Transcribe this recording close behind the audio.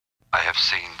have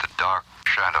seen the dark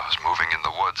shadows moving in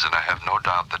the woods, and I have no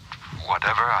doubt that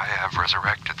whatever I have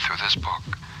resurrected through this book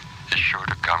is sure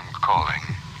to come calling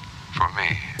for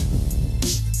me.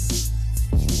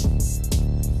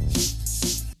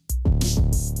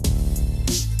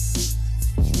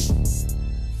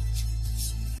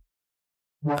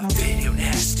 A video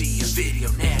nasty, a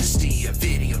video nasty, a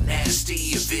video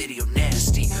nasty, a video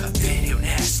nasty, a video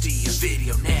nasty, a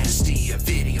video nasty, a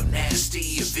video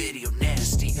nasty, a video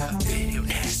nasty, a video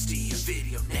nasty, a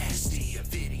video nasty, a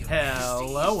video nasty.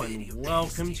 Hello and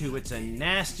welcome to It's a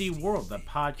Nasty World, the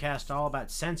podcast all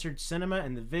about censored cinema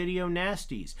and the video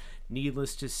nasties.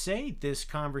 Needless to say, this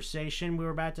conversation we're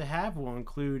about to have will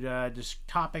include just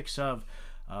topics of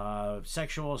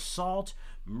sexual assault,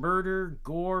 murder,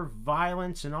 gore,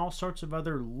 violence, and all sorts of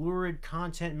other lurid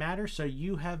content matters, so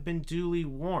you have been duly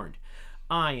warned.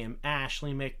 I am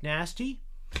Ashley McNasty.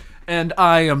 And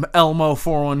I am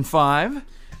Elmo415.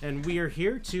 And we are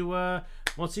here to,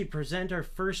 present our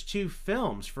first two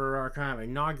films for our kind of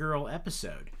inaugural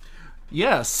episode.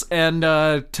 Yes, and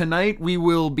tonight we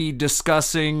will be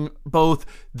discussing both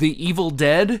The Evil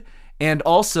Dead and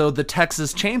also the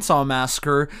Texas Chainsaw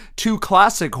Massacre, two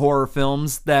classic horror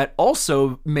films that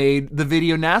also made the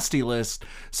Video Nasty list.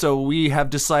 So we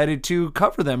have decided to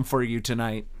cover them for you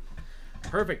tonight.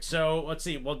 Perfect. So let's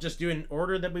see. We'll just do an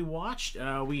order that we watched.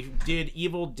 We did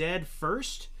Evil Dead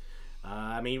first.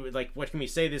 What can we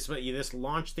say? This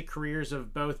launched the careers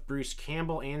of both Bruce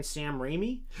Campbell and Sam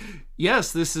Raimi.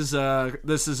 Yes, this is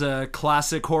a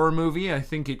classic horror movie. I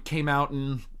think it came out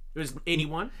in... It was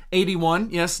 81? 81,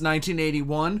 yes,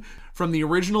 1981. From the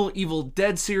original Evil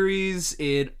Dead series,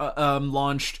 it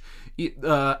launched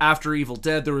after Evil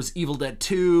Dead. There was Evil Dead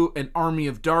 2, An Army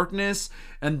of Darkness,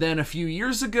 and then a few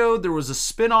years ago, there was a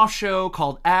spin-off show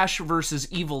called Ash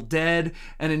vs. Evil Dead,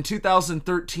 and in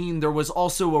 2013, there was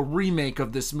also a remake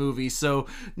of this movie. So,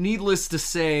 needless to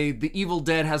say, The Evil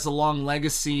Dead has a long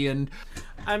legacy, and...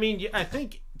 I mean, I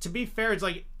think, to be fair, it's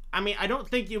like... I don't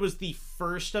think it was the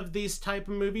first of these type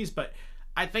of movies, but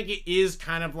I think it is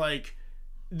kind of like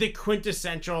the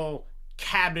quintessential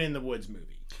cabin in the woods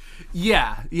movie.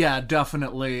 Yeah,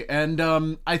 definitely. And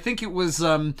I think it was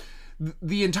the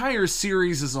entire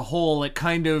series as a whole, it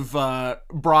kind of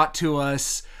brought to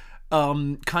us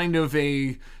kind of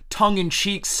a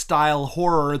tongue-in-cheek style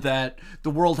horror that the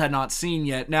world had not seen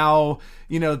yet. Now,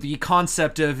 the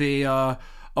concept of a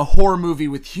horror movie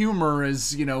with humor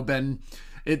has,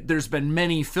 there's been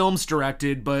many films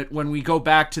directed, but when we go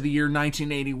back to the year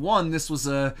 1981, this was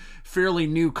a fairly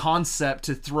new concept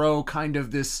to throw kind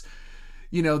of this,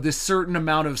 this certain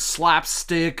amount of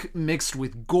slapstick mixed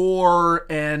with gore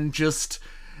and this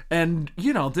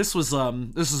was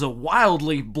a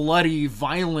wildly bloody,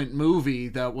 violent movie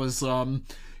that was,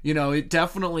 it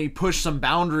definitely pushed some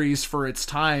boundaries for its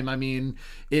time. I mean,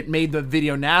 it made the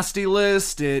Video Nasty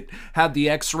list. It had the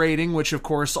X rating, which of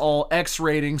course all X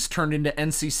ratings turned into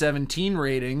NC-17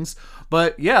 ratings.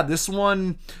 But yeah, this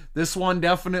one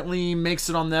definitely makes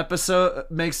it on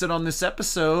this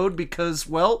episode because,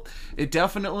 well, it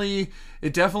definitely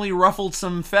ruffled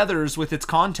some feathers with its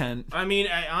content. I mean,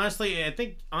 I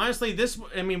think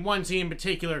one scene in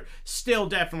particular still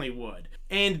definitely would.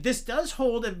 And this does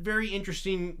hold a very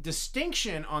interesting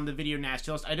distinction on the Video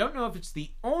Nasty list. I don't know if it's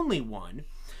the only one,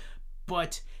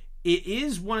 but it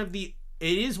is one of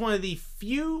the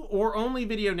few or only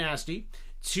Video Nasty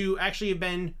to actually have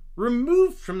been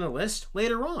removed from the list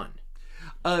later on.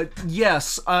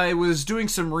 Yes, I was doing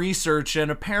some research, and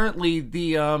apparently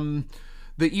the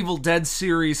Evil Dead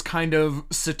series kind of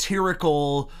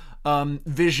satirical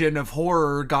vision of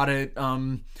horror got it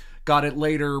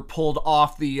later pulled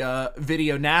off the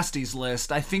Video Nasties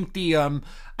list. I think the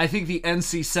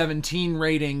NC-17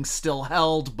 rating still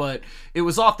held, but it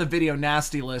was off the Video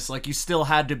Nasty list. Like, you still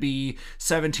had to be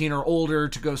 17 or older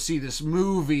to go see this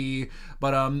movie.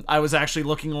 But I was actually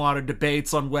looking a lot of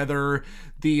debates on whether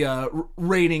the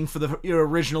rating for the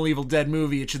original Evil Dead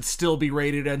movie, it should still be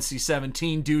rated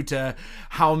NC-17 due to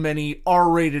how many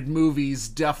R-rated movies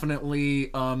definitely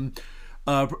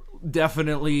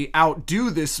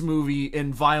outdo this movie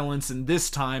in violence in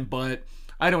this time. But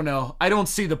I don't know. I don't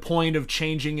see the point of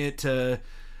changing it to...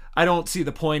 I don't see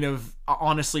the point of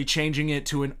honestly changing it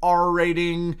to an R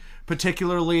rating,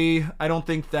 particularly. I don't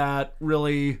think that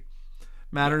really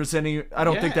matters I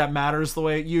don't think that matters the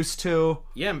way it used to.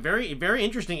 Yeah, very, very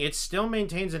interesting. It still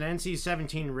maintains an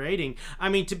NC-17 rating. I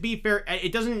mean, to be fair,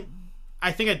 it doesn't...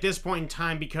 I think at this point in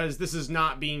time, because this is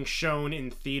not being shown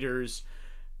in theaters,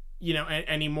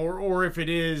 anymore, or if it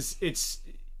is, it's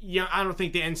yeah, I don't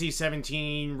think the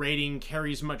NC-17 rating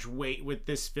carries much weight with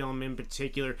this film in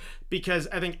particular, because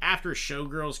I think after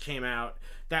Showgirls came out,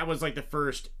 that was like the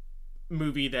first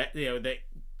movie that, you know, that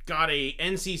got a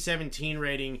NC-17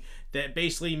 rating that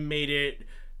basically made it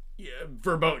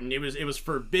verboten. It was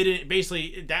forbidden.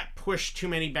 Basically, that pushed too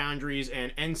many boundaries,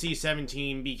 and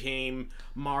NC-17 became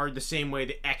marred the same way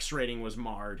the X rating was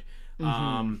marred.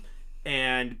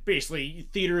 And basically,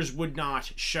 theaters would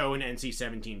not show an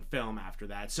NC-17 film after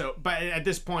that. So, but at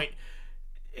this point,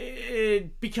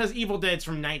 because Evil Dead's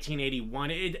from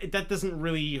 1981, that doesn't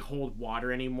really hold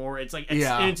water anymore. It's like,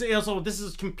 it's also, this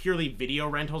is purely video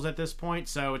rentals at this point,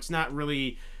 so it's not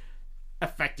really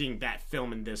affecting that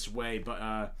film in this way.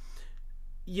 But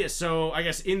yeah, so I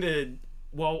guess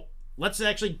let's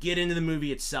actually get into the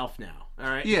movie itself now. All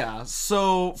right. Yeah.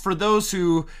 So for those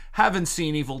who haven't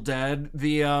seen Evil Dead,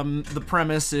 the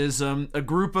premise is a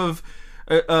group of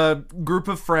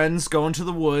friends go into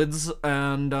the woods,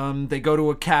 and they go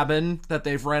to a cabin that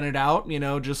they've rented out, you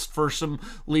know, just for some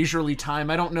leisurely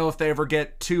time. I don't know if they ever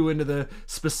get too into the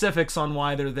specifics on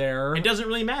why they're there. It doesn't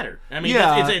really matter. I mean,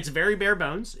 it's very bare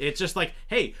bones. It's just like,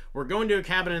 hey, we're going to a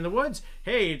cabin in the woods.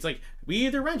 Hey, it's like, we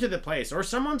either rented the place or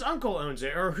someone's uncle owns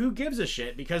it, or who gives a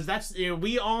shit, because that's, you know,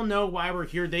 we all know why we're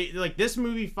here. They like, this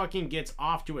movie fucking gets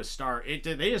off to a start.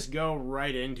 They just go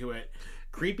right into it.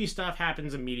 Creepy stuff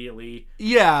happens immediately.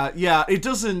 Yeah. It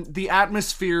doesn't. The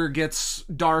atmosphere gets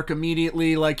dark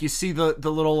immediately. Like, you see the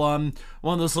little one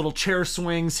of those little chair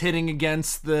swings hitting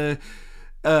against the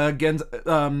against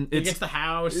the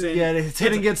house. And it's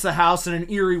hitting against the house in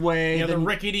an eerie way. You know, the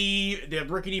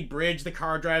rickety bridge the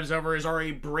car drives over is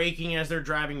already breaking as they're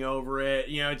driving over it.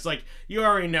 You know, it's like, you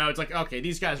already know. It's like, okay,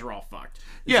 these guys are all fucked.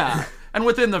 Yeah, and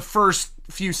within the first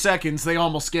few seconds, they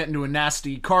almost get into a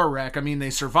nasty car wreck. I mean, they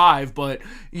survive, but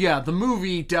yeah, the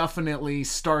movie definitely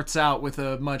starts out with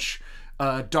a much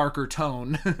darker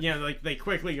tone. Yeah, like, they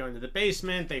quickly go into the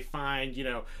basement. They find, you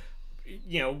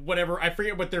know, whatever, I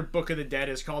forget what their Book of the Dead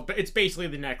is called, but it's basically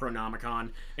the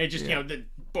Necronomicon. It's just, you know, the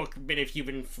book made of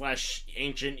human flesh,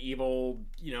 ancient evil,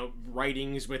 you know,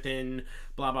 writings within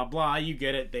blah, blah, blah. You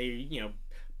get it. They, you know,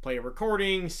 play a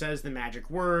recording, says the magic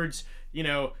words, you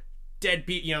know,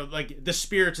 like, the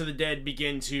spirits of the dead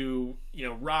begin to, you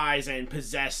know, rise and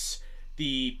possess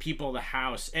the people of the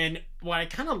house. And what I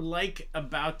kind of like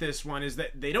about this one is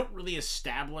that they don't really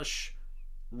establish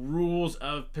rules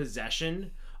of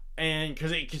possession, and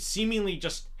because it seemingly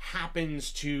just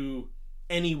happens to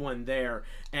anyone there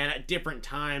and at different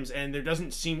times, and it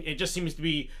just seems to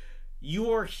be,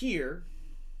 you are here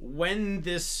when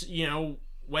this, you know,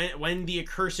 when the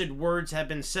accursed words have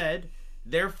been said,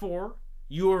 therefore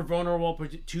you are vulnerable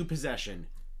to possession.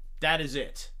 That is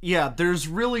it. Yeah, there's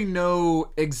really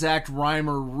no exact rhyme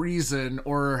or reason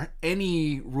or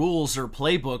any rules or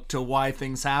playbook to why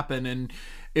things happen. And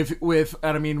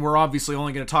I mean, we're obviously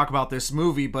only going to talk about this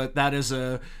movie, but that is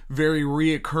a very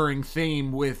reoccurring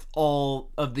theme with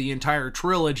all of the entire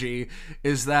trilogy,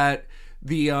 is that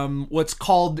what's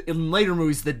called in later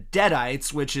movies the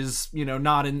Deadites, which is, you know,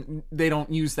 they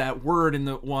don't use that word in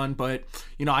the one, but,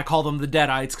 you know, I call them the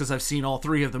Deadites because I've seen all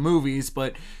three of the movies.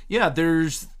 But yeah,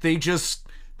 they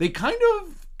kind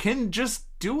of can just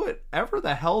do whatever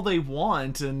the hell they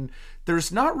want, and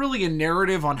there's not really a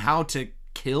narrative on how to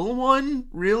kill one,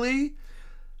 really.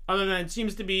 Other than it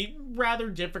seems to be rather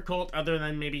difficult, other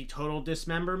than maybe total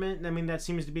dismemberment. I mean, that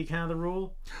seems to be kind of the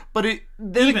rule. But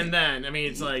even then, I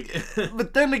mean, it's like...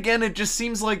 But then again, it just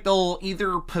seems like they'll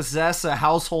either possess a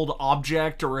household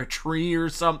object or a tree or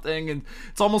something, and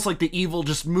it's almost like the evil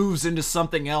just moves into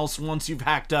something else once you've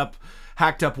hacked up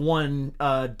one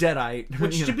Deadite.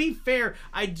 Which, to be fair,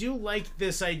 I do like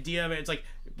this idea of it. It's like,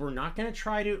 we're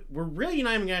really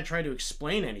not even going to try to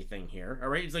explain anything here, all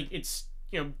right? It's like, it's,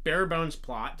 you know, bare bones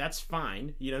plot. That's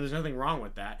fine. You know, there's nothing wrong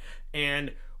with that.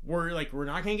 And we're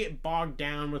not going to get bogged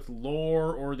down with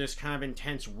lore or this kind of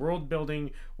intense world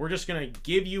building. We're just going to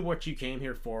give you what you came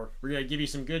here for. We're going to give you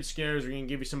some good scares. We're going to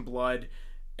give you some blood.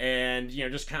 And, you know,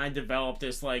 just kind of develop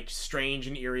this, like, strange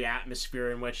and eerie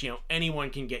atmosphere in which, you know, anyone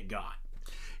can get got.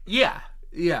 Yeah.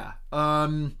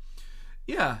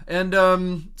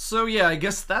 So yeah, I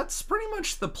guess that's pretty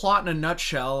much the plot in a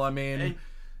nutshell. I mean,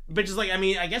 but just like, I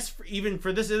mean, I guess even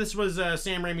for this was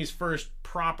Sam Raimi's first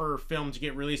proper film to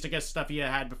get released. I guess stuff he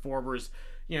had before was,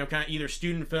 you know, kind of either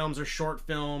student films or short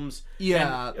films.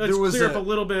 Yeah, there was clear up a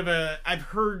little bit of I've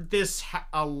heard this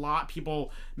a lot.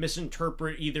 People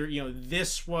misinterpret either, you know,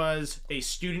 this was a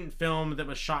student film that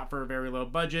was shot for a very low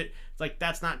budget. It's like,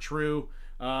 that's not true.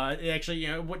 Actually, you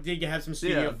know, what did you have some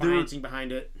studio financing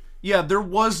behind it? Yeah, there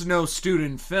was no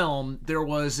student film. There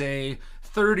was a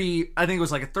I think it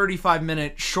was like a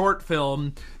 35-minute short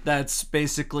film that's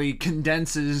basically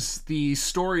condenses the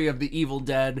story of the Evil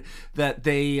Dead that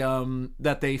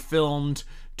they filmed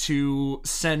to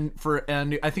send for,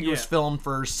 and I think it was filmed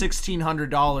for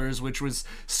 $1,600, which was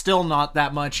still not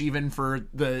that much even for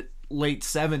the late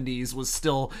 70s, was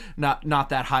still not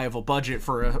that high of a budget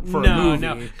for a movie.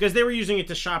 No, because they were using it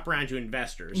to shop around to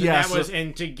investors. And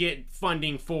and to get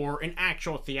funding for an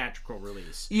actual theatrical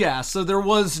release. Yeah, so there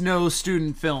was no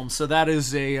student film. So that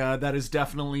is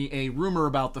definitely a rumor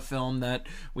about the film that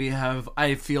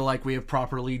I feel like we have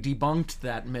properly debunked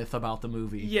that myth about the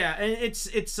movie. Yeah, and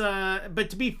it's but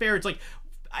to be fair, it's like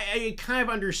I kind of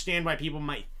understand why people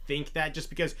might think that, just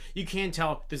because you can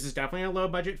tell this is definitely a low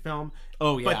budget film.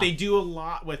 Oh yeah. But they do a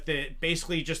lot with it,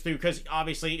 basically just through, because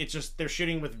obviously it's just they're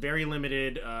shooting with very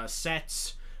limited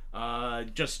sets.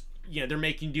 They're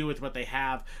making do with what they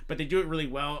have, but they do it really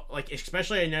well. Like,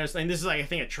 especially I noticed, and this is like I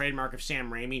think a trademark of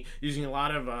Sam Raimi, using a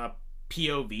lot of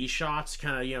POV shots,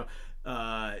 kind of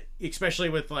especially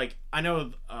with, like, I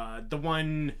know the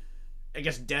one, I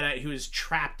guess, Deadite who is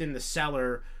trapped in the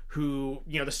cellar. Who,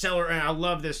 the cellar, and I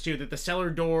love this too, that the cellar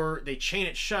door, they chain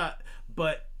it shut,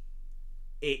 but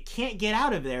it can't get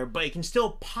out of there, but it can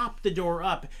still pop the door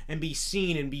up and be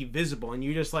seen and be visible. And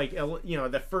you just, like,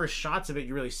 the first shots of it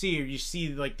you really see, or you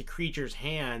see, like, the creature's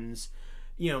hands,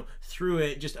 through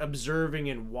it, just observing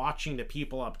and watching the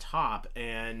people up top.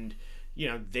 And,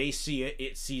 they see it,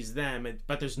 it sees them,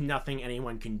 but there's nothing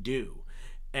anyone can do.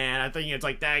 And I think it's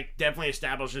like that definitely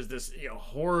establishes this,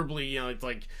 horribly, it's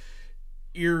like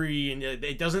eerie, and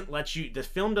the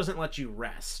film doesn't let you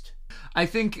rest. I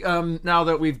think now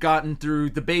that we've gotten through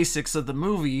the basics of the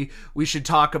movie, we should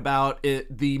talk about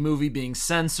the movie being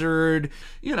censored.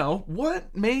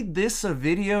 What made this a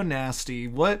video nasty?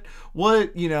 Well,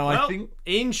 I think,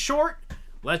 in short,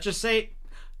 let's just say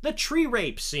the tree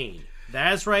rape scene.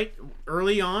 That's right.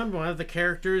 Early on, one of the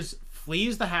characters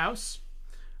flees the house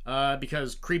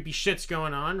because creepy shit's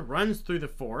going on, runs through the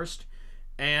forest,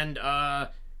 and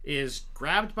is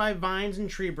grabbed by vines and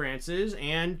tree branches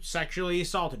and sexually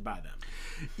assaulted by them.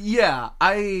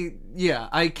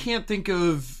 I can't think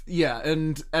of,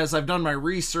 and as I've done my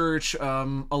research, a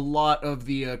lot of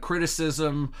the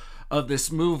criticism of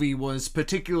this movie was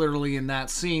particularly in that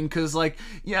scene, because,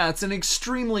 it's an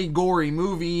extremely gory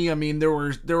movie. I mean, there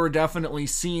were definitely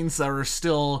scenes that are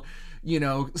still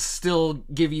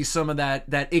give you some of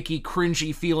that icky,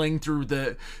 cringy feeling through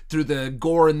the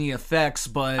gore and the effects,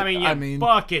 but I mean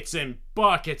buckets and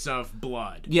buckets of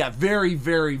blood. Yeah, very,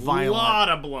 very violent. A lot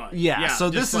of blood. Yeah, so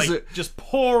this is just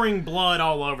pouring blood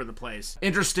all over the place.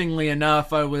 Interestingly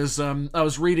enough, I was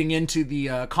reading into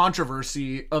the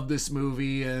controversy of this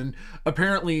movie, and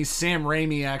apparently Sam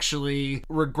Raimi actually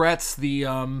regrets the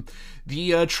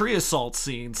tree assault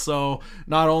scene. So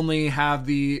not only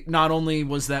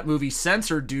was that movie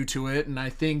censored due to it, and I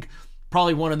think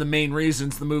probably one of the main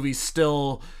reasons the movie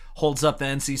still holds up the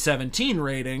NC-17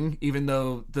 rating, even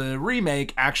though the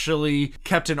remake actually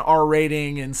kept an R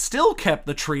rating and still kept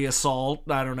the tree assault.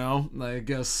 I don't know. I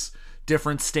guess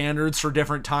different standards for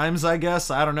different times, I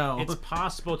guess. I don't know. It's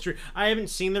possible. True. I haven't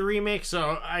seen the remake,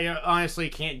 so I honestly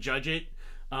can't judge it.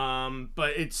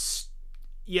 But it's...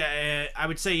 I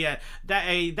would say,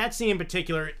 that scene in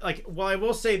particular, I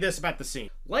will say this about the scene.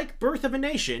 Like Birth of a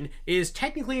Nation is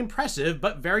technically impressive,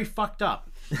 but very fucked up.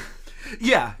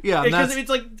 Yeah. Because it's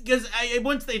like,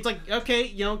 okay,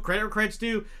 credit where credit's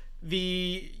due.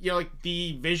 The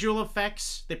the visual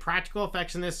effects, the practical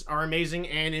effects in this are amazing,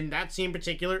 and in that scene in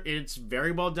particular, it's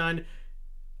very well done.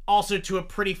 Also to a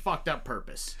pretty fucked up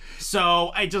purpose.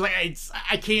 So I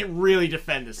can't really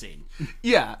defend the scene.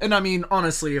 Yeah, and I mean,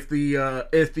 honestly, if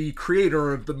the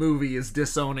creator of the movie is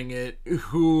disowning it,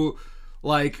 who,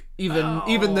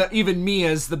 even me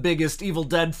as the biggest Evil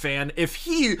Dead fan, if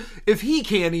he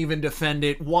can't even defend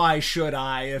it, why should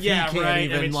I? If he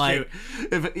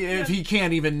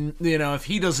can't even, if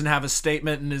he doesn't have a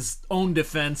statement in his own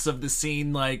defense of the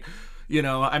scene,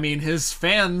 I mean, his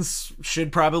fans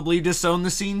should probably disown the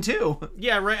scene too.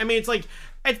 Yeah, right. I mean,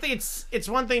 I think it's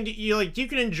one thing to, you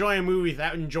can enjoy a movie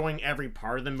without enjoying every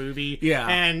part of the movie. Yeah.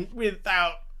 And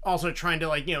without also trying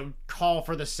to, call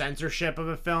for the censorship of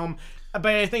a film. But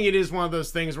I think it is one of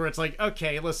those things where it's like,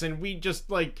 okay, listen, we just,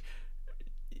 I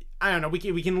don't know, we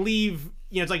can leave,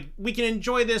 we can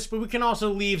enjoy this, but we can also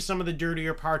leave some of the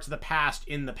dirtier parts of the past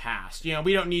in the past.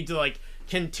 We don't need to,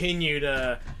 continue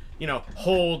to...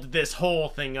 hold this whole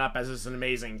thing up as it's an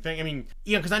amazing thing. I mean,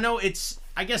 because I know it's,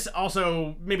 I guess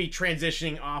also maybe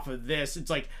transitioning off of this,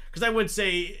 it's because I would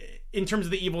say in terms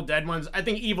of the Evil Dead ones, I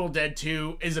think Evil Dead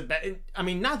 2 is a better... I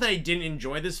mean, not that I didn't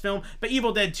enjoy this film, but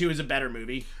Evil Dead 2 is a better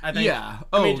movie, I think. Yeah.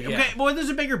 Okay, well, there's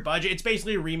a bigger budget. It's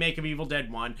basically a remake of Evil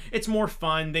Dead 1. It's more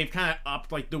fun. They've kind of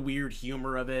upped, like, the weird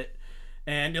humor of it.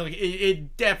 And like,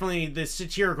 it definitely... The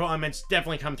satirical elements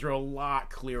definitely come through a lot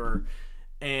clearer.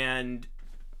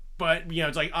 But, you know,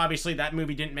 it's like, obviously that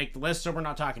movie didn't make the list, so we're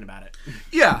not talking about it.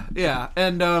 Yeah.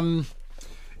 And,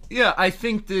 yeah, I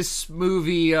think this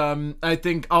movie, I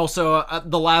think also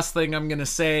the last thing I'm going to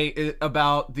say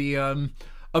about the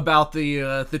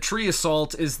tree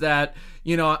assault is that,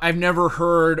 you know, I've never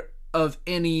heard of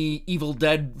any Evil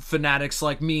Dead fanatics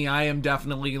like me. I am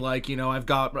definitely like, you know, I've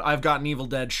got an Evil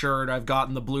Dead shirt, I've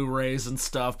gotten the Blu-rays and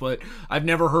stuff, but I've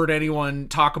never heard anyone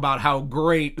talk about how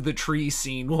great the tree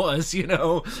scene was, you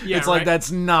know? Yeah, it's like,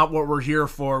 that's not what we're here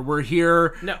for. We're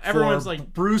here everyone's for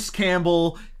like Bruce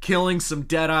Campbell killing some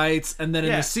Deadites, and then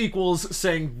in the sequels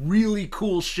saying really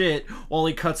cool shit while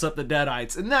he cuts up the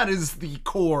Deadites. And that is the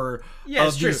core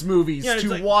of these movies,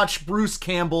 to watch Bruce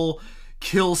Campbell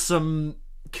kill some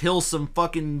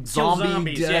fucking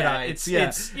zombie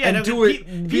Deadites. And do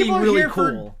it being really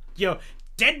cool.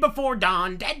 Dead Before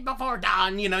Dawn.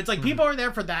 You know, it's like people are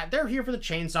there for that. They're here for the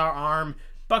chainsaw arm,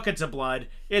 buckets of blood.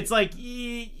 It's like,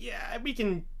 yeah, we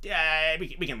can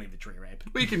leave the tree rape.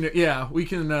 We can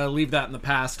leave that in the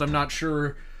past. I'm not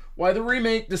sure why the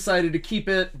remake decided to keep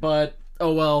it, but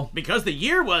oh well. Because the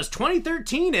year was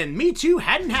 2013 and Me Too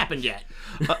hadn't happened yet.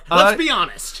 Let's be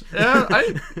honest.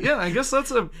 I guess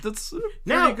that's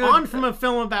now good. On from a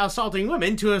film about assaulting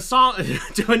women to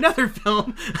another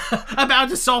film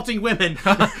about assaulting women,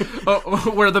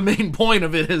 where the main point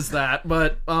of it is that.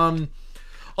 But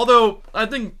although I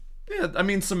think,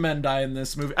 some men die in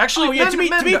this movie. Actually, to be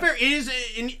fair,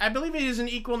 I believe it is an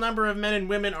equal number of men and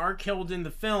women are killed in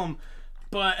the film,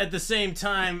 but at the same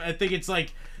time, I think it's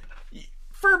like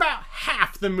for about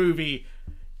half the movie,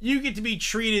 you get to be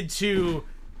treated to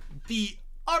the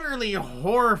utterly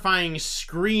horrifying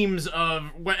screams of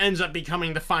what ends up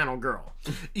becoming the final girl.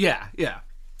 Yeah.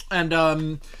 And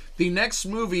the next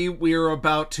movie we're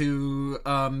about to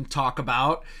talk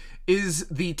about is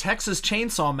the Texas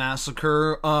Chainsaw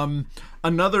Massacre.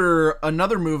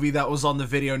 Another movie that was on the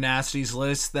Video Nasties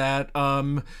list that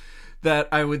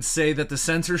I would say that the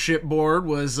censorship board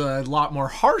was a lot more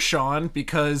harsh on,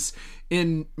 because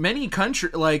in many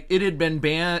countries, like, it had been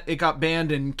banned. It got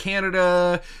banned in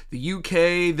Canada, the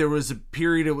UK. There was a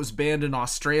period it was banned in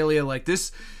Australia. Like,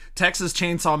 this Texas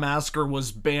Chainsaw Massacre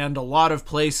was banned a lot of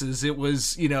places. It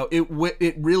was, you know,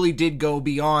 it really did go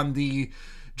beyond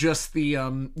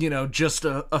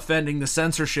offending the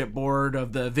censorship board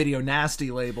of the Video Nasty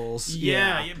labels.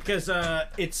 Yeah, because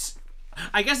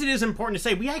I guess it is important to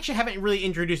say we actually haven't really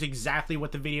introduced exactly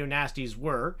what the Video Nasties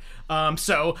were.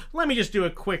 So let me just do a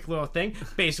quick little thing.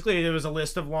 Basically, there was a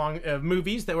list of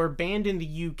movies that were banned in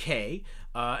the UK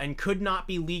and could not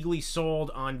be legally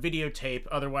sold on videotape.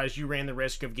 Otherwise, you ran the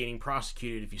risk of getting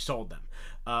prosecuted if you sold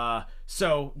them.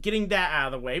 So getting that out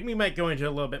of the way, we might go into a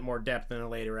little bit more depth in a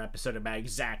later episode about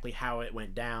exactly how it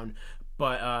went down.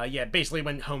 But basically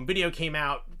when home video came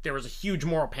out, there was a huge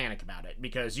moral panic about it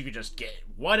because you could just get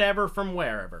whatever from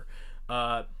wherever.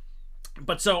 But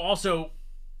so also,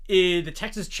 the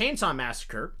Texas Chainsaw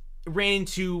Massacre ran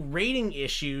into rating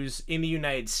issues in the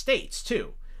United States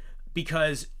too,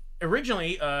 because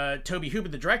originally Tobe Hooper,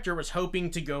 the director, was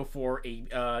hoping to go for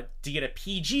to get a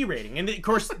PG rating, and of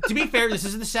course, to be fair, this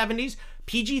is the 70s.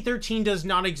 PG-13 does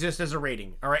not exist as a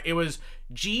rating. All right, it was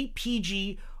G,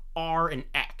 PG, R, and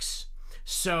X.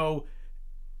 So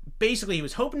basically, he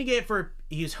was hoping to go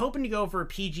for a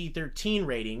PG-13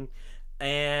 rating,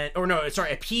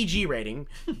 a PG rating,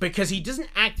 because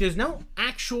there's no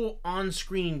actual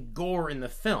on-screen gore in the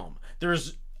film.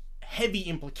 There's heavy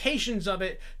implications of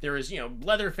it. There is,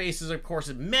 Leatherface, of course,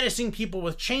 menacing people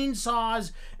with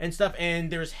chainsaws and stuff,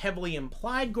 and there's heavily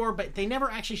implied gore, but they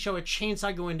never actually show a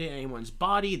chainsaw go into anyone's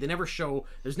body. There's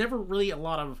not really a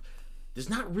lot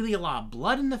of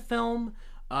blood in the film.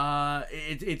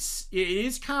 It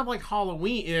is kind of like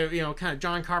Halloween, kind of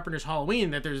John Carpenter's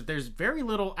Halloween, that there's very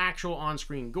little actual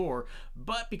on-screen gore,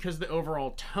 but because the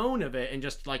overall tone of it and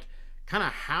just like kind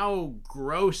of how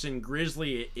gross and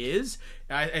grisly it is,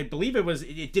 I believe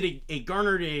it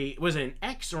garnered was it an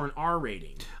X or an R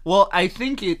rating? Well, I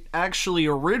think it actually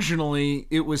originally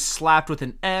it was slapped with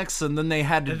an X, and then they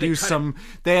had to do some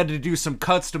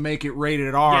cuts to make it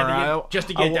rated R. Just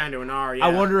to get down to an R. Yeah. I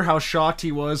wonder how shocked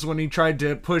he was when he tried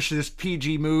to push this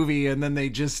PG movie, and then they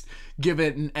just give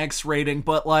it an X rating.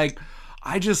 But like,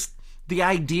 the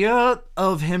idea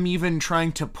of him even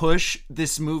trying to push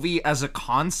this movie as a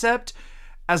concept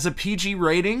as a PG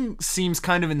rating seems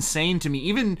kind of insane to me.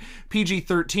 Even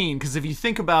PG-13, because if you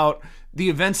think about the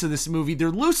events of this movie,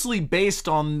 they're loosely based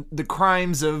on the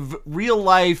crimes of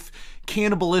real-life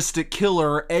cannibalistic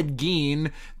killer Ed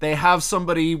Gein. They have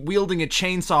somebody wielding a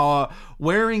chainsaw,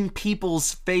 wearing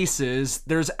people's faces.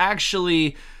 There's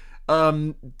actually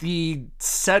the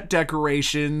set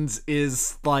decorations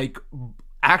is like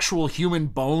actual human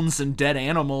bones and dead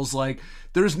animals. Like,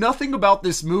 there's nothing about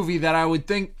this movie that I would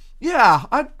think,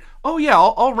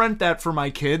 I'll rent that for my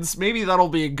kids. Maybe that'll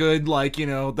be a good, like, you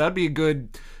know, that'd be a good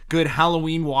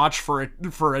Halloween watch for a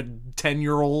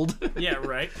 10-year-old. Yeah,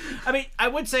 right. I mean, I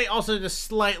would say also to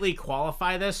slightly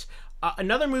qualify this,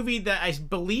 another movie that I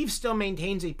believe still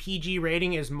maintains a PG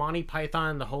rating is Monty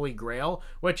Python and the Holy Grail,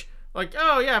 which, like,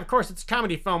 oh yeah, of course it's a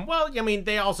comedy film. Well, I mean,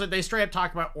 they straight up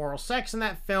talk about oral sex in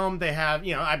that film. They have,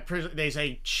 you know, they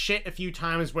say shit a few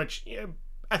times, which, you know,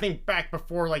 I think back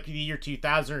before like the year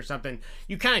 2000 or something,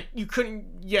 you couldn't,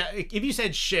 if you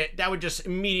said shit, that would just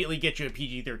immediately get you a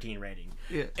PG-13 rating.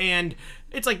 Yeah. And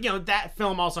it's like, you know, that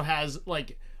film also has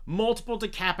like multiple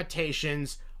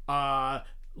decapitations,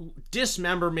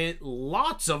 dismemberment,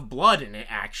 lots of blood in it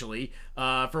actually,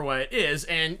 for what it is,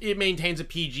 and it maintains a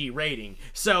PG rating.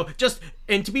 So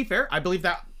and to be fair, I believe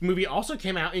that movie also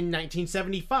came out in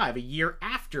 1975, a year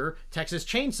after Texas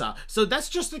Chainsaw. So that's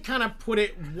just to kind of put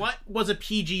it, what was a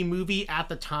PG movie at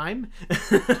the time?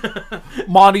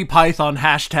 Monty Python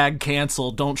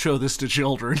 #cancel. Don't show this to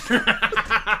children.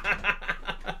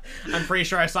 I'm pretty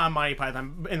sure I saw Monty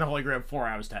Python in the Holy Grail before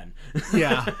I was 10.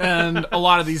 Yeah, and a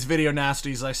lot of these video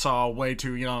nasties I saw way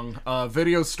too young.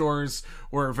 Video stores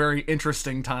were a very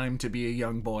interesting time to be a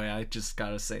young boy. I just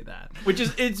gotta say that.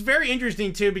 It's very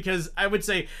interesting too, because I would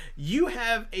say you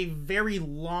have a very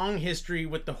long history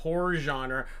with the horror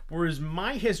genre, whereas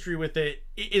my history with it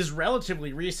is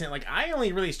relatively recent. Like, I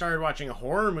only really started watching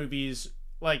horror movies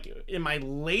like in my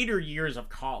later years of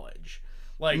college.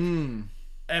 Like,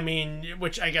 I mean,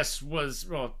 which I guess was,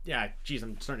 well, yeah, geez,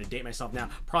 I'm starting to date myself now.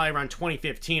 Probably around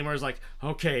 2015, where I was like,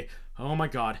 okay, oh my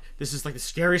god, this is like the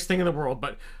scariest thing in the world,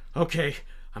 but okay,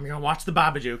 I'm gonna watch The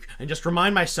Babadook and just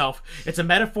remind myself it's a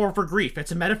metaphor for grief.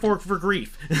 It's a metaphor for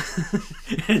grief.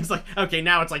 And it's like, okay,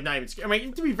 now it's like not even scary. I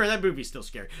mean, to be fair, that movie's still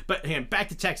scary. But again, back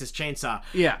to Texas Chainsaw.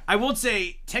 Yeah. I will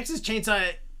say, Texas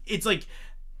Chainsaw, it's like,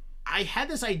 I had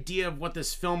this idea of what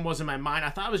this film was in my mind. I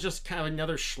thought it was just kind of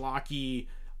another schlocky,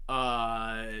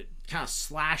 kind of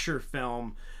slasher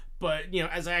film, but you know,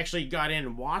 as I actually got in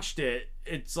and watched it,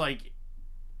 it's like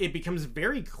it becomes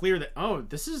very clear that, oh,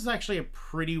 this is actually a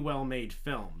pretty well made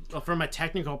film from a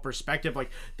technical perspective.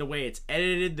 Like the way it's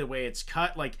edited, the way it's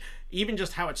cut, like even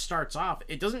just how it starts off,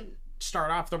 it doesn't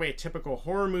start off the way a typical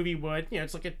horror movie would. You know,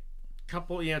 it's like a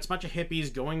couple, you know, it's a bunch of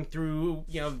hippies going through,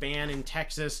 you know, van in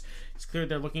Texas. It's clear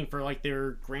they're looking for like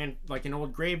like an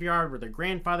old graveyard where their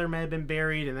grandfather may have been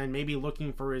buried, and then maybe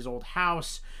looking for his old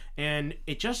house. And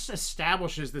it just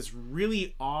establishes this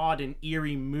really odd and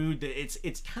eerie mood that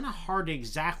it's kind of hard to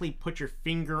exactly put your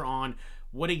finger on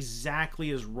what exactly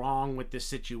is wrong with this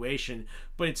situation.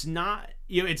 But it's not,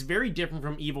 you know, it's very different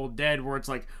from Evil Dead, where it's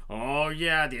like, oh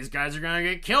yeah, these guys are gonna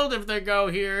get killed if they go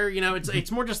here. You know,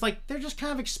 it's more just like they're just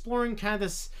kind of exploring kind of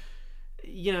this,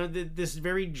 you know, this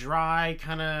very dry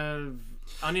kind of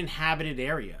uninhabited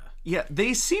area. Yeah,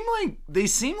 they seem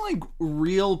like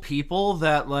real people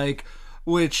that, like,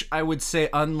 which I would say,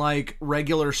 unlike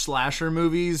regular slasher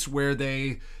movies where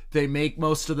they make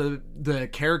most of the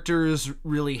characters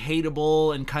really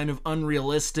hateable and kind of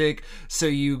unrealistic, so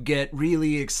you get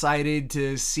really excited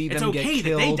to see them get killed. It's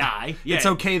okay that they die. Yeah. It's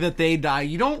okay that they die.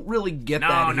 You don't really get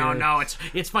that here. No.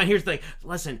 It's fine. Here's the thing.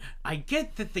 Listen, I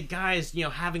get that the guy's, you know,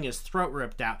 having his throat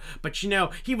ripped out, but, you know,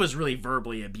 he was really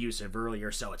verbally abusive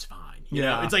earlier, so it's fine. You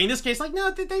know? It's like, in this case, like,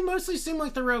 no, they mostly seem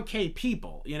like they're okay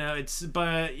people. You know,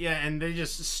 but, yeah, and they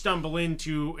just stumble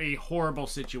into a horrible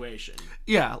situation.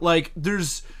 Yeah, like,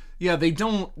 they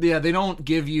don't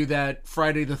give you that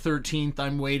Friday the 13th,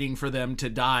 I'm waiting for them to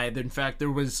die. In fact,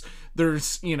 there's,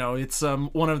 you know, it's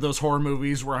one of those horror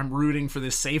movies where I'm rooting for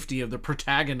the safety of the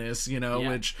protagonist, you know,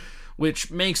 yeah.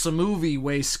 which makes a movie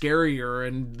way scarier.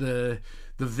 And the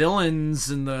villains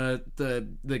and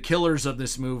the killers of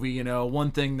this movie, you know,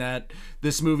 one thing that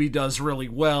this movie does really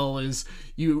well is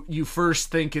you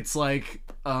first think it's like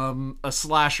a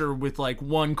slasher with like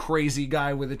one crazy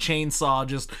guy with a chainsaw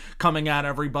just coming at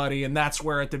everybody, and that's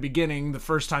where at the beginning, the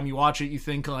first time you watch it, you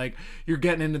think like you're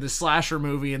getting into the slasher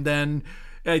movie, and then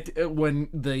when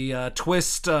the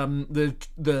twist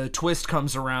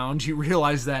comes around, you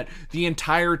realize that the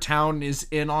entire town is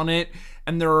in on it,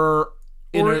 and there are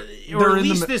or at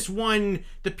least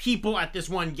the people at this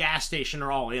one gas station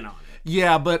are all in on it.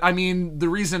 Yeah, but I mean, the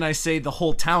reason I say the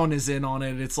whole town is in on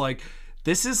it, it's like,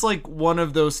 this is like one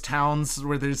of those towns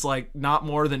where there's like not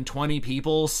more than 20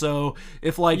 people. So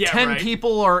if like 10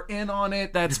 people are in on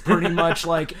it, that's pretty much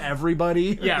like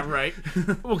everybody. Yeah, right.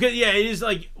 Well, yeah, it is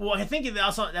like, well, I think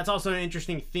that's also an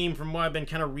interesting theme from what I've been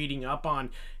kind of reading up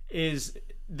on, is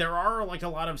there are like a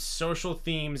lot of social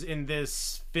themes in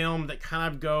this film that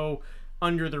kind of go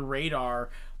under the radar.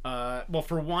 Well,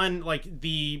 for one, like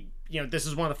this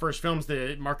is one of the first films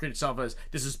that marketed itself as,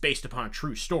 this is based upon a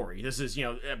true story. This is,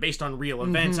 based on real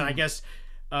events. And I guess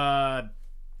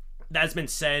that's been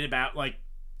said about, like,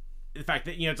 the fact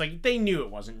that, it's like they knew it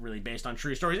wasn't really based on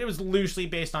true stories. It was loosely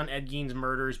based on Ed Gein's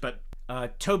murders, but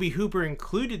Tobe Hooper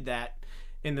included that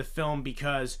in the film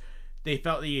because they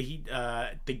felt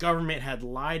the government had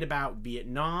lied about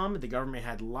Vietnam. The government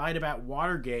had lied about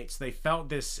Watergate. So they felt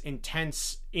this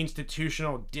intense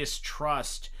institutional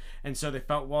distrust. And so they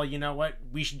felt, well, you know what?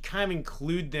 We should kind of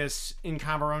include this in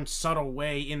kind of our own subtle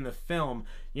way in the film.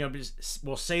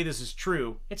 We'll say this is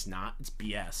true. It's not. It's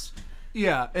BS.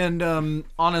 Yeah, and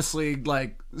honestly,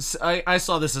 like, I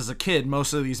saw this as a kid.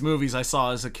 Most of these movies I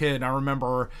saw as a kid. I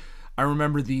remember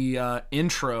the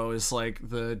intro is like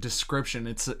the description.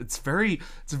 It's very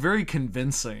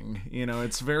convincing.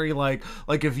 It's very like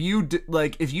if you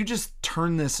just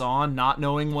turn this on not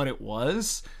knowing what it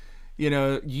was,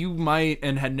 you might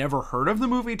and had never heard of the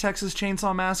movie Texas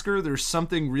Chainsaw Massacre. There's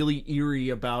something really eerie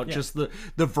about just the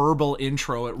verbal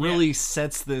intro. It really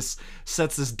sets this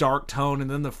dark tone,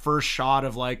 and then the first shot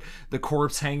of like the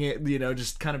corpse hanging,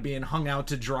 just kind of being hung out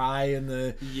to dry in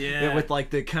the with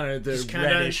like the kind of the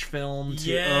reddish film.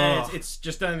 It's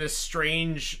just done this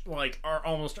strange, like,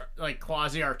 almost like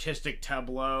quasi artistic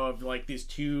tableau of like these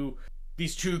two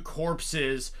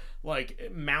corpses,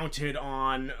 like, mounted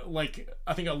on, like,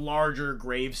 I think a larger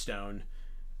gravestone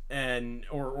and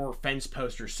or fence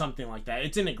post or something like that.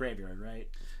 It's in a graveyard, right?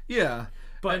 Yeah.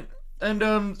 But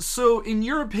so in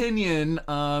your opinion,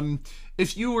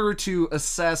 if you were to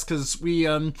assess, because we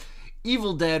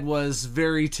Evil Dead is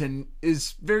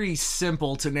very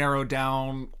simple to narrow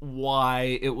down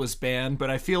why it was banned, but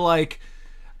I feel like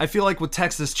with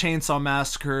Texas Chainsaw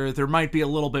Massacre there might be a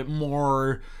little bit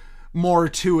more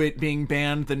to it being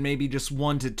banned than maybe just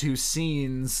 1 to 2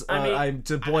 scenes.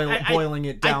 Boiling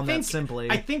it down that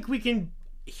simply. I think we can.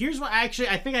 Here's what I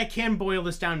think I can boil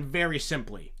this down very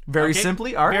simply. Very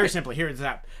simply? All right. Very simply. Here's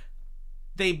that.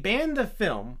 They banned the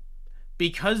film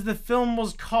because the film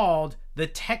was called The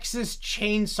Texas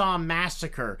Chainsaw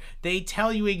Massacre. They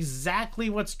tell you exactly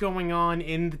what's going on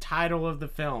in the title of the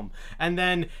film. And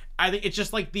then I think it's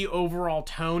just like the overall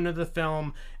tone of the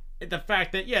film. The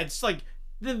fact that, it's like,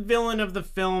 the villain of the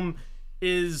film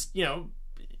is,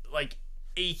 like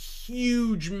a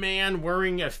huge man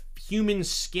wearing a human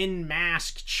skin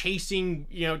mask chasing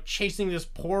this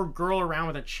poor girl around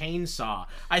with a chainsaw.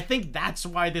 I think that's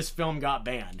why this film got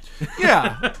banned.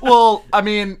 Yeah. Well, I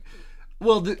mean,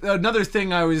 another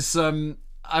thing I was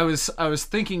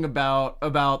thinking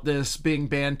about this being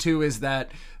banned too is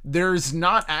that there's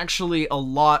not actually a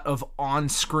lot of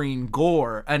on-screen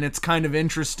gore, and it's kind of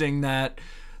interesting that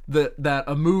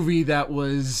a movie that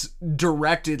was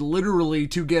directed literally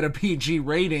to get a PG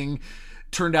rating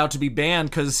turned out to be banned,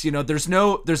 because there's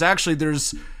not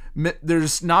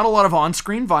a lot of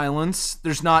on-screen violence,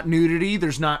 there's not nudity,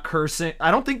 there's not cursing.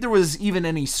 I don't think there was even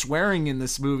any swearing in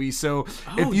this movie. So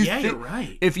you're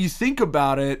right. If you think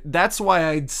about it, that's why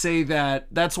I say that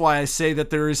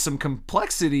there is some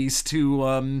complexities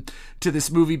to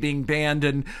this movie being banned,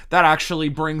 and that actually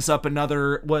brings up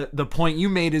what the point you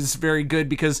made is very good,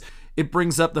 because it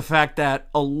brings up the fact that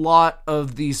a lot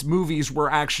of these movies were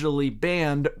actually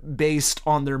banned based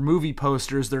on their movie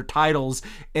posters, their titles,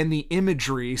 and the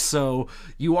imagery. So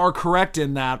you are correct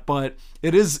in that, but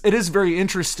it is very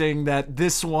interesting that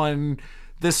this one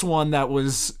that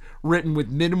was written with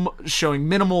showing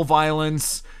minimal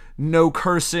violence, no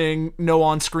cursing, no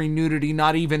on-screen nudity,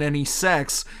 not even any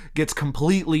sex, gets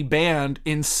completely banned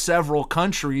in several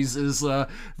countries is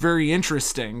very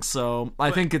interesting. So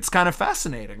I think it's kind of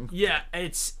fascinating. Yeah,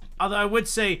 although I would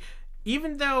say,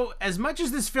 even though as much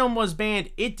as this film was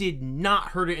banned, it did not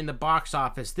hurt it in the box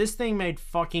office. This thing made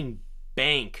fucking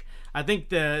bank. I think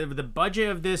the budget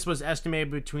of this was estimated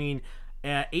between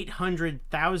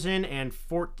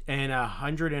 $800,000 and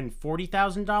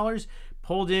 $140,000.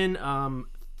 Pulled in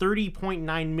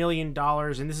 $30.9 million,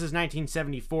 and this is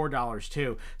 $1974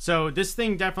 too. So this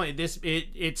thing definitely,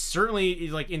 it certainly,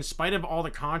 like, in spite of all the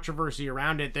controversy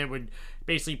around it that would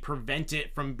basically prevent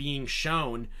it from being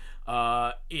shown,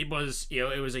 it was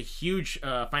a huge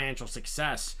financial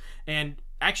success. And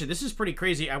actually, this is pretty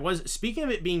crazy. I was speaking of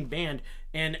it being banned,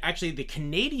 and actually the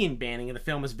Canadian banning of the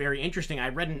film is very interesting. I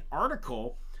read an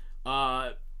article,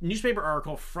 newspaper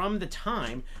article from the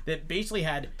time that basically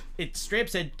had it straight up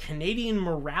said Canadian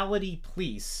morality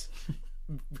police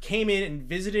came in and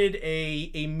visited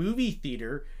a movie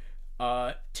theater,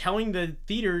 telling the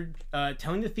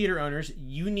theater owners,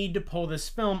 you need to pull this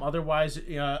film, otherwise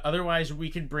we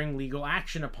could bring legal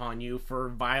action upon you for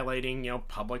violating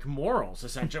public morals,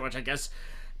 essentially. Which I guess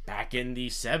back in the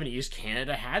 70s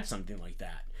Canada had something like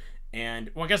that. And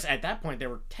well, I guess at that point they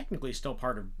were technically still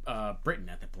part of Britain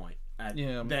at that point.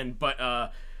 Then,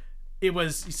 but it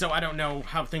was, so I don't know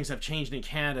how things have changed in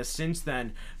Canada since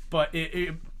then. But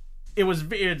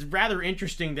it's rather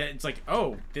interesting that it's like,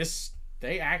 oh,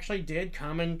 they actually did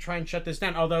come and try and shut this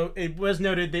down. Although it was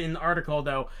noted that in the article,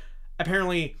 though,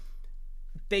 apparently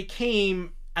they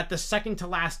came at the second to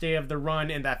last day of the run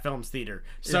in that film's theater.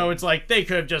 So it's like they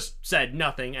could have just said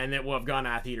nothing and it would have gone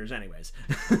out of theaters anyways.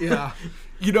 Yeah.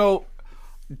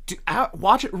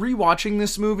 Rewatching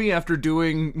this movie after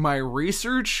doing my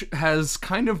research has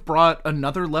kind of brought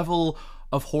another level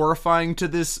of horrifying to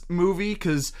this movie,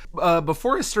 because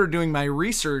before I started doing my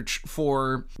research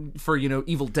for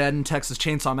Evil Dead and Texas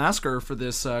Chainsaw Massacre for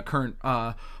this current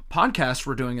podcast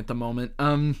we're doing at the moment,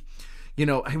 I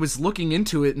was looking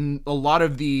into it, and a lot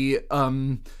of the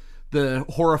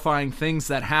horrifying things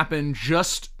that happened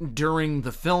just during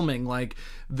the filming, like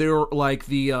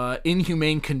the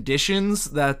inhumane conditions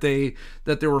that they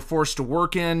were forced to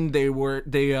work in. They weren't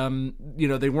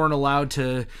allowed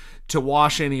to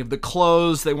wash any of the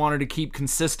clothes. They wanted to keep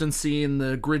consistency in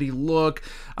the gritty look.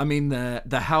 I mean,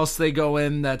 the house they go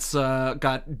in that's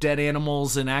got dead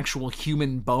animals and actual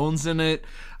human bones in it.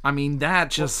 I mean,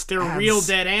 that just they're real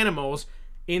dead animals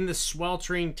in the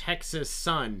sweltering Texas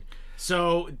sun.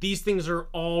 So these things are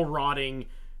all rotting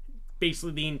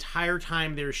basically the entire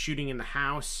time they're shooting in the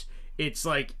house. It's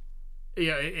like,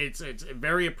 it's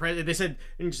very oppressive. They said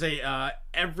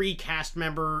every cast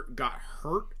member got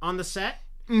hurt on the set.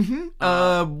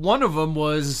 Mm-hmm. One of them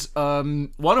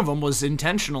was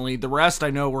intentionally. The rest I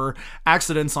know were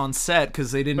accidents on set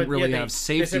because they didn't really have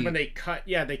safety. They said when they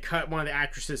cut one of the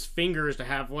actress's fingers to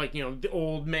have the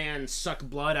old man suck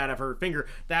blood out of her finger.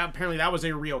 That was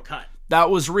a real cut. That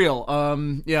was real.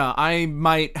 I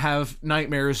might have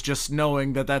nightmares just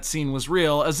knowing that scene was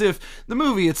real, as if the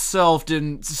movie itself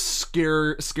didn't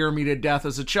scare me to death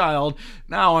as a child.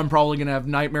 Now I'm probably gonna have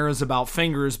nightmares about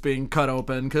fingers being cut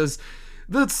open, because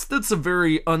that's a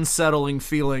very unsettling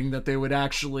feeling that they would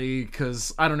actually,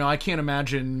 because I don't know, I can't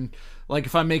imagine, like,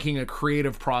 if I'm making a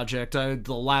creative project,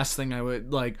 the last thing I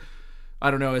would, like,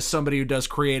 I don't know, as somebody who does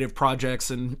creative projects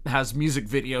and has music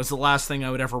videos, the last thing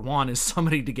I would ever want is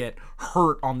somebody to get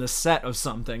hurt on the set of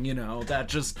something,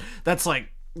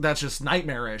 that's just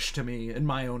nightmarish to me, in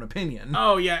my own opinion.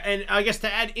 Oh yeah, and I guess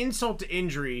to add insult to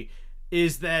injury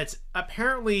is that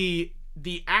apparently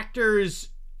the actors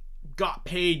got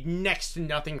paid next to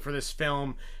nothing for this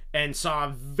film and saw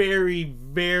very,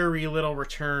 very little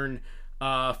return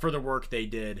for the work they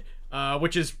did,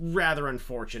 which is rather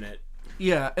unfortunate.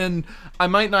 Yeah, and I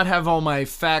might not have all my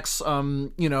facts.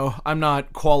 I'm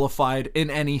not qualified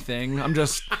in anything. I'm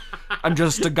just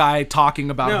a guy talking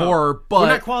about horror. But we're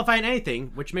not qualified in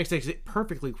anything, which makes us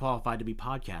perfectly qualified to be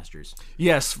podcasters.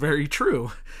 Yes, very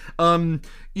true.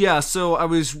 So I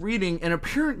was reading, and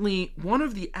apparently one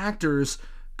of the actors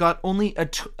got only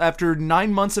after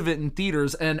 9 months of it in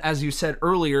theaters, and as you said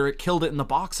earlier, it killed it in the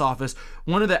box office.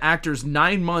 One of the actors,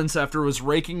 9 months after it was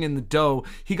raking in the dough,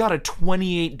 he got a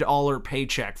 $28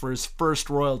 paycheck for his first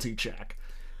royalty check.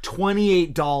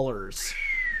 $28.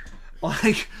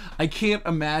 Like, I can't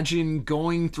imagine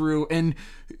going through and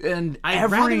I'd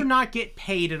rather not get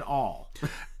paid at all.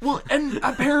 Well, and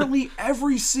apparently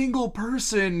every single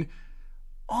person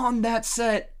on that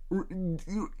set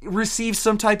receive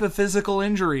some type of physical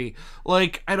injury.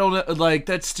 Like, I don't know, like,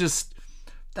 that's just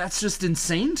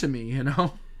insane to me,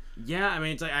 Yeah, I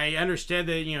mean, it's like, I understand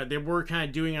that, they were kind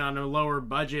of doing it on a lower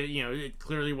budget. It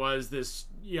clearly was this,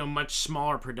 much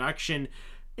smaller production,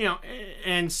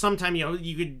 and sometimes,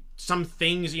 some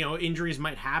things, injuries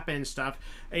might happen and stuff.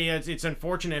 It's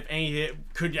unfortunate if any of it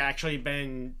could actually have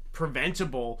been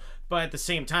preventable. But at the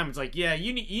same time, it's like, yeah,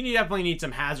 you definitely need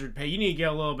some hazard pay. You need to get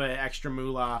a little bit of extra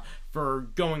moolah for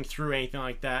going through anything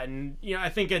like that. And, I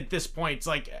think at this point, it's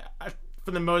like,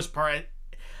 for the most part,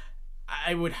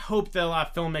 I would hope that a lot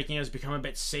of filmmaking has become a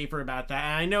bit safer about that.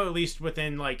 And I know at least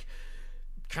within, like,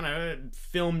 kind of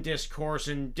film discourse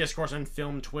and discourse on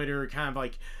film Twitter, kind of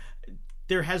like,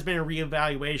 there has been a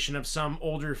reevaluation of some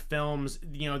older films,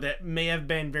 that may have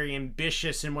been very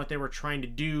ambitious in what they were trying to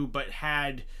do, but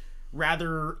had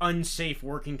rather unsafe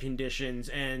working conditions,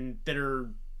 and that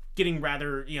are getting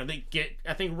rather, they get,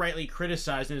 I think, rightly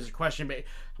criticized. And there's a question, but,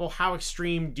 well, how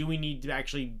extreme do we need to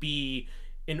actually be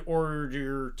in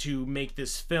order to make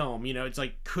this film? It's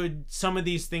like, could some of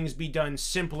these things be done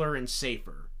simpler and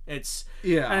safer?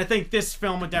 And I think this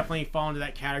film would definitely fall into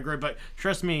that category, but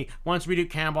trust me, once we do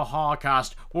Cannibal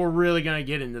Holocaust, we're really gonna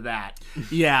get into that.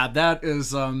 Yeah,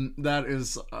 because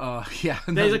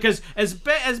as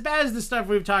bad as the stuff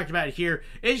we've talked about here,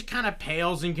 it just kind of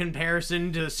pales in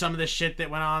comparison to some of the shit that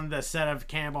went on the set of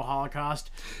Cannibal Holocaust.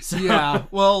 So, yeah,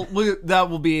 well, that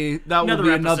will be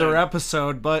another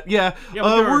episode. But yeah, we'll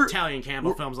do our Italian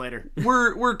cannibal films later.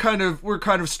 We're kind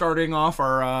of starting off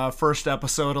our first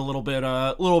episode a little bit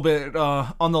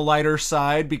on the lighter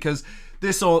side, because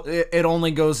it only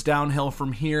goes downhill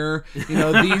from here.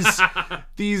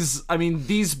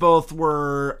 These both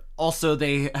were also,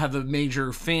 they have a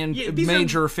major fan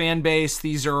base.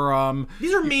 These are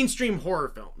mainstream horror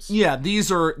films. Yeah,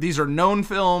 these are known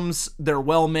films. They're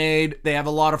well made. They have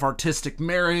a lot of artistic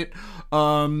merit.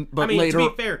 But later, to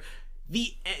be fair,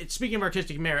 speaking of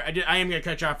artistic merit, I am going to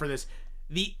cut you off for this.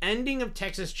 The ending of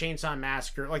Texas Chainsaw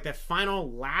Massacre, like the final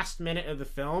last minute of the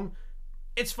film,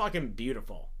 it's fucking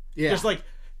beautiful. Yeah. Just like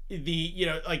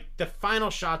the final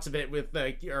shots of it with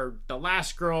the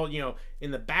last girl,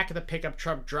 in the back of the pickup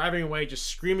truck driving away, just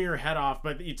screaming her head off.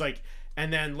 But it's like,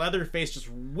 and then Leatherface just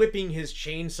whipping his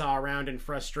chainsaw around in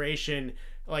frustration,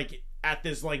 like at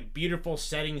this like beautiful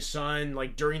setting sun,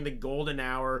 like during the golden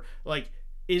hour, like,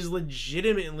 is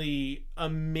legitimately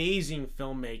amazing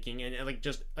filmmaking, and like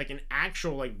just like an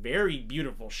actual like very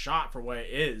beautiful shot for what it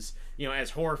is,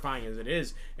 as horrifying as it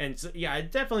is. And so, yeah, I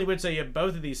definitely would say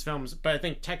both of these films, but I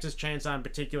think Texas Chainsaw in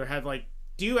particular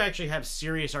do actually have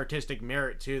serious artistic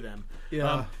merit to them.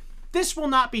 Yeah. This will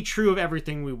not be true of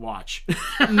everything we watch.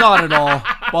 Not at all.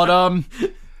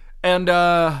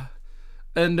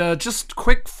 But just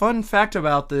quick fun fact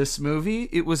about this movie: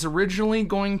 it was originally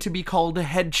going to be called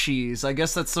Head Cheese. I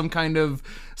guess that's some kind of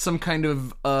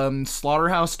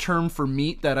slaughterhouse term for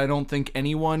meat that I don't think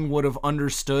anyone would have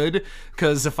understood.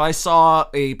 Because if I saw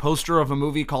a poster of a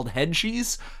movie called Head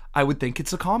Cheese, I would think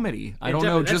it's a comedy. I don't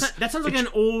know. That sounds like an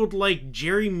old like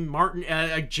Jerry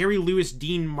Lewis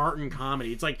Dean Martin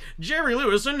comedy. It's like Jerry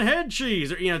Lewis and Head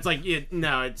Cheese. Or, it's like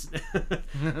it's.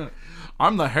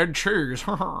 I'm the head cheese.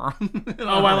 Oh,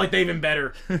 I like that even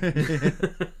better.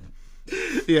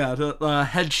 Yeah, the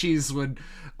head cheese would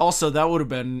also, that would have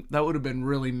been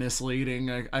really misleading.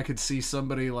 I could see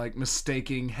somebody like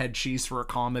mistaking Head Cheese for a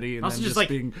comedy and also then just like,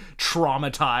 being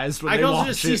traumatized when I they can watch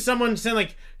also just see someone saying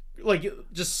like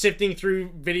just sifting through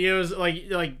videos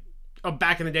like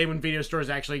back in the day when video stores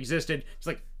actually existed. It's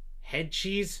like, Head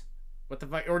Cheese? What the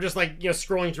fuck? Or just like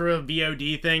scrolling through a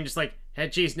VOD thing, just like,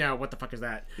 Head Cheese? No, what the fuck is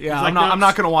that? Yeah, like, I'm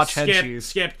not gonna watch Head Cheese.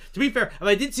 Skip. To be fair, if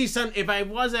I did see if I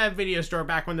was at a video store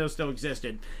back when those still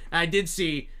existed, and I did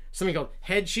see something called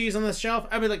Head Cheese on the shelf,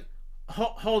 I'd be like,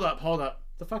 hold up,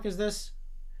 the fuck is this?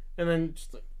 And then,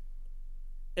 just like,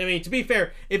 to be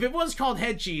fair, if it was called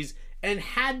Head Cheese and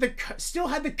still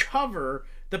had the cover,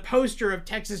 the poster of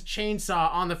Texas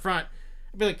Chainsaw on the front,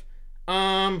 I'd be like,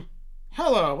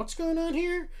 hello, what's going on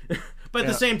here? But at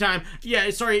the same time,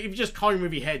 sorry, if you just call your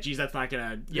movie Head Cheese, that's not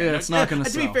gonna... it's not gonna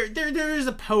sell. To be fair, there is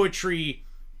a poetry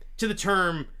to the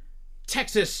term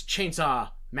Texas Chainsaw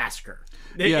Massacre.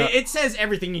 It says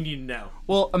everything you need to know.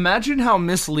 Well, imagine how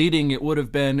misleading it would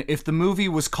have been if the movie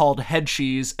was called Head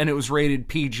Cheese and it was rated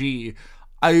PG.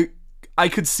 I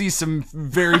could see some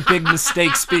very big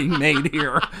mistakes being made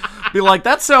here. Be like,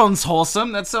 that sounds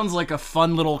wholesome. That sounds like a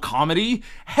fun little comedy.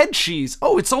 Head Cheese.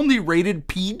 Oh, it's only rated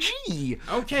PG.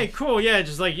 Okay, cool. Yeah,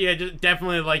 just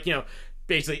definitely like,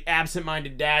 basically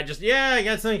absent-minded dad. Just, I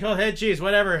got something called Head Cheese.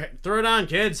 Whatever. Throw it on,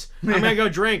 kids. I'm gonna go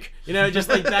drink. Just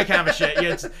like that kind of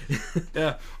shit.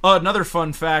 Yeah. Another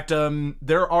fun fact.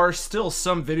 There are still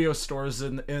some video stores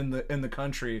in the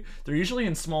country. They're usually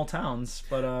in small towns,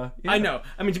 but I know.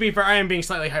 To be fair, I am being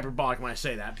slightly hyperbolic when I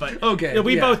say that. But okay,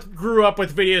 we both grew up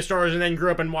with video stores and then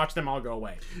grew up and watched them all go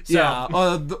away. So. Yeah.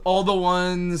 All the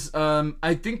ones.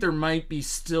 I think there might be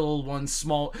still one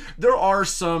small. There are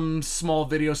some small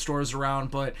video stores around.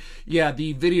 But yeah,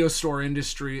 the video store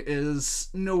industry is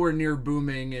nowhere near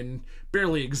booming and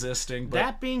barely existing. But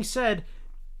that being said,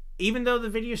 even though the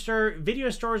video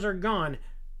stores are gone,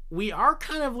 we are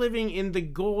kind of living in the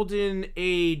golden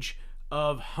age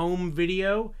of home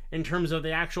video in terms of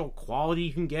the actual quality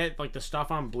you can get, like the stuff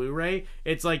on Blu-ray.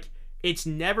 It's like, it's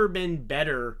never been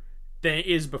better than it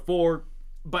is before,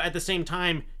 but at the same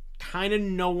time, kind of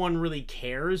no one really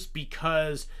cares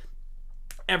because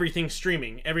everything's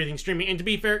streaming. And to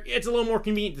be fair, it's a little more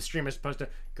convenient to stream as opposed to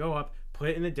go up, put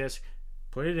it in the disc,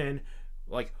 put it in,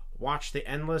 like, watch the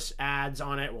endless ads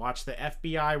on it, watch the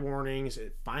FBI warnings,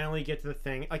 finally get to the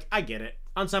thing. Like, I get it.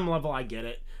 On some level, I get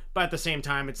it. But at the same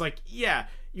time, it's like, yeah,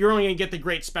 you're only going to get the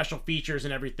great special features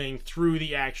and everything through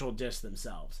the actual discs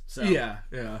themselves. So Yeah.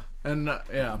 And,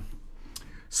 yeah.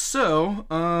 So,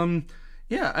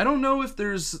 yeah, I don't know if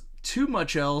there's too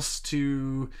much else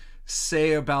to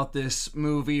say about this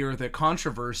movie or the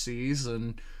controversies,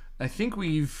 and I think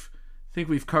we've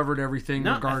covered everything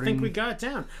regarding... I think we got it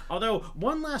down. Although,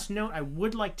 one last note I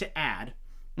would like to add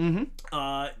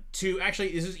to...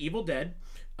 Actually, this is Evil Dead.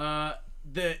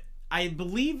 I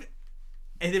believe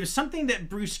there was something that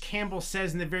Bruce Campbell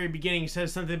says in the very beginning. He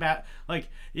says something about, like,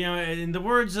 you know, in the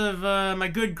words of my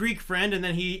good Greek friend, and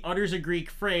then he utters a Greek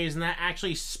phrase, and that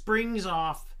actually springs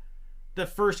off the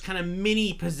first kind of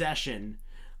mini possession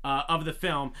of the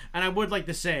film. And I would like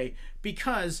to say,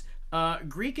 because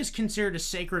Greek is considered a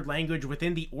sacred language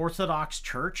within the Orthodox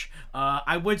Church,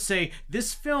 I would say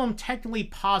this film technically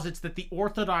posits that the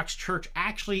Orthodox Church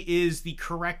actually is the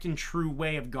correct and true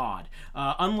way of God,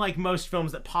 unlike most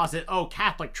films that posit,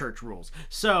 Catholic Church rules.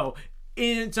 So,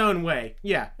 in its own way,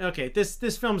 yeah, okay, this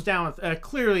film's down with,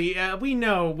 clearly, we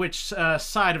know which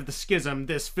side of the schism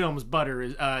this film's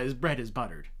bread is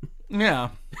buttered. Yeah.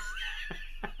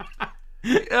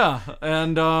 Yeah,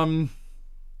 and,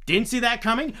 Didn't see that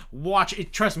coming? Watch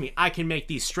it. Trust me, I can make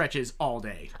these stretches all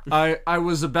day. I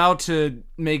was about to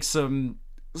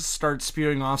start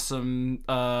spewing off some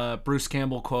Bruce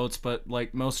Campbell quotes, but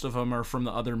like most of them are from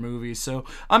the other movies, so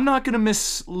I'm not going to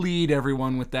mislead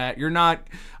everyone with that. You're not,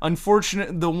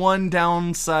 unfortunate. The one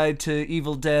downside to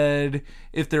Evil Dead,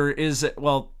 if there is,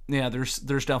 well, yeah, there's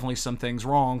definitely some things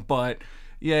wrong, but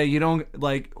yeah, you don't,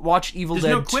 like, watch Evil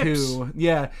Dead 2.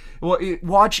 Yeah, well,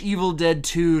 watch Evil Dead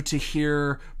 2 to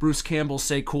hear Bruce Campbell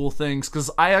say cool things,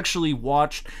 because I actually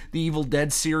watched the Evil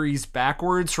Dead series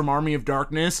backwards from Army of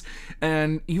Darkness,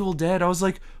 and Evil Dead, I was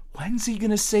like, when's he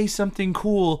gonna say something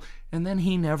cool? And then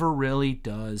he never really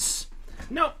does.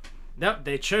 Nope,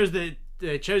 they chose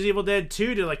Evil Dead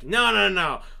 2 to, like,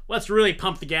 no, let's really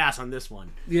pump the gas on this one.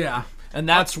 Yeah, and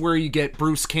that's where you get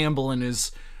Bruce Campbell and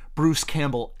his Bruce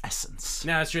Campbell essence.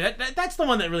 No, that's true. That's the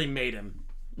one that really made him.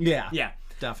 Yeah,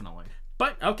 definitely.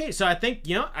 But okay, so I think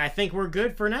we're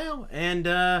good for now, and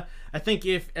I think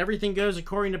if everything goes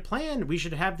according to plan, we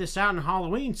should have this out on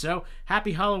Halloween. So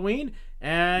happy Halloween!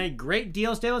 Great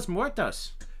Dias de los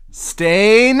Muertos.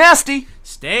 Stay nasty.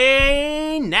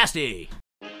 Stay nasty.